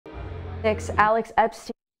Alex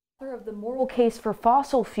Epstein, author of The Moral Case for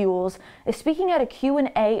Fossil Fuels, is speaking at a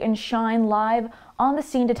Q&A in Shine live on the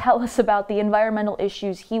scene to tell us about the environmental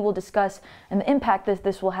issues he will discuss and the impact that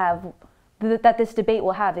this debate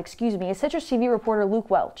will have. Excuse me. Is CitrusTV reporter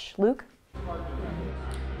Luke Welch. Luke?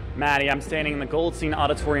 Maddie, I'm standing in the Goldstein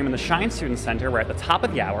Auditorium in the Shine Student Center where at the top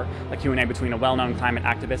of the hour, a Q&A between a well-known climate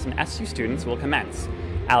activist and SU students will commence.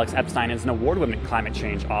 Alex Epstein is an award-winning climate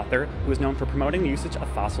change author who is known for promoting the usage of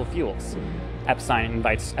fossil fuels. Epstein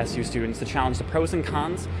invites SU students to challenge the pros and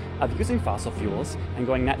cons of using fossil fuels and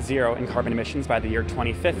going net zero in carbon emissions by the year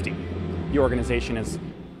 2050.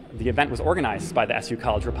 The event was organized by the SU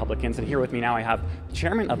College Republicans, and here with me now I have the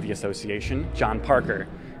chairman of the association, John Parker.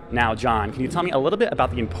 Now, John, can you tell me a little bit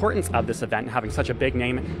about the importance of this event and having such a big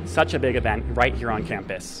name, such a big event right here on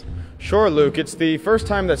campus? Sure, Luke. It's the first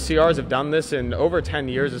time that CRs have done this in over 10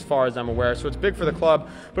 years as far as I'm aware, so it's big for the club,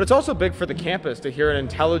 but it's also big for the campus to hear an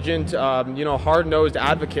intelligent, hard-nosed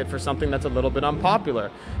advocate for something that's a little bit unpopular.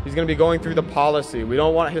 He's going to be going through the policy. We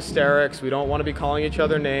don't want hysterics. We don't want to be calling each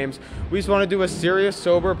other names. We just want to do a serious,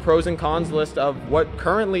 sober pros and cons list of what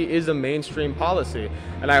currently is a mainstream policy,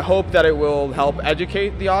 and I hope that it will help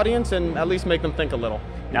educate the audience and at least make them think a little.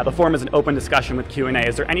 Now, the forum is an open discussion with Q&A.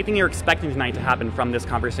 Is there anything you're expecting tonight to happen from this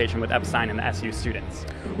conversation with Epstein and the SU students?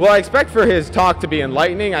 Well, I expect for his talk to be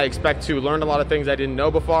enlightening. I expect to learn a lot of things I didn't know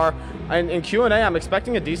before. And in Q&A, I'm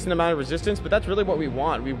expecting a decent amount of resistance, but that's really what we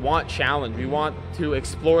want. We want challenge. We want to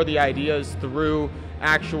explore the ideas through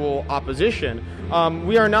actual opposition.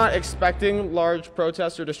 We are not expecting large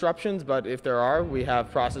protests or disruptions, but if there are, we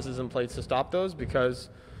have processes in place to stop those because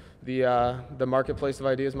the marketplace of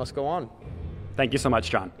ideas must go on. Thank you so much,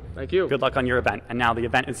 John. Thank you. Good luck on your event. And now the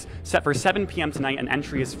event is set for 7 p.m. tonight, and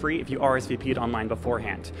entry is free if you RSVP'd online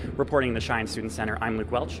beforehand. Reporting in the Shine Student Center, I'm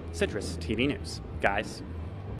Luke Welch, Citrus TV News. Guys.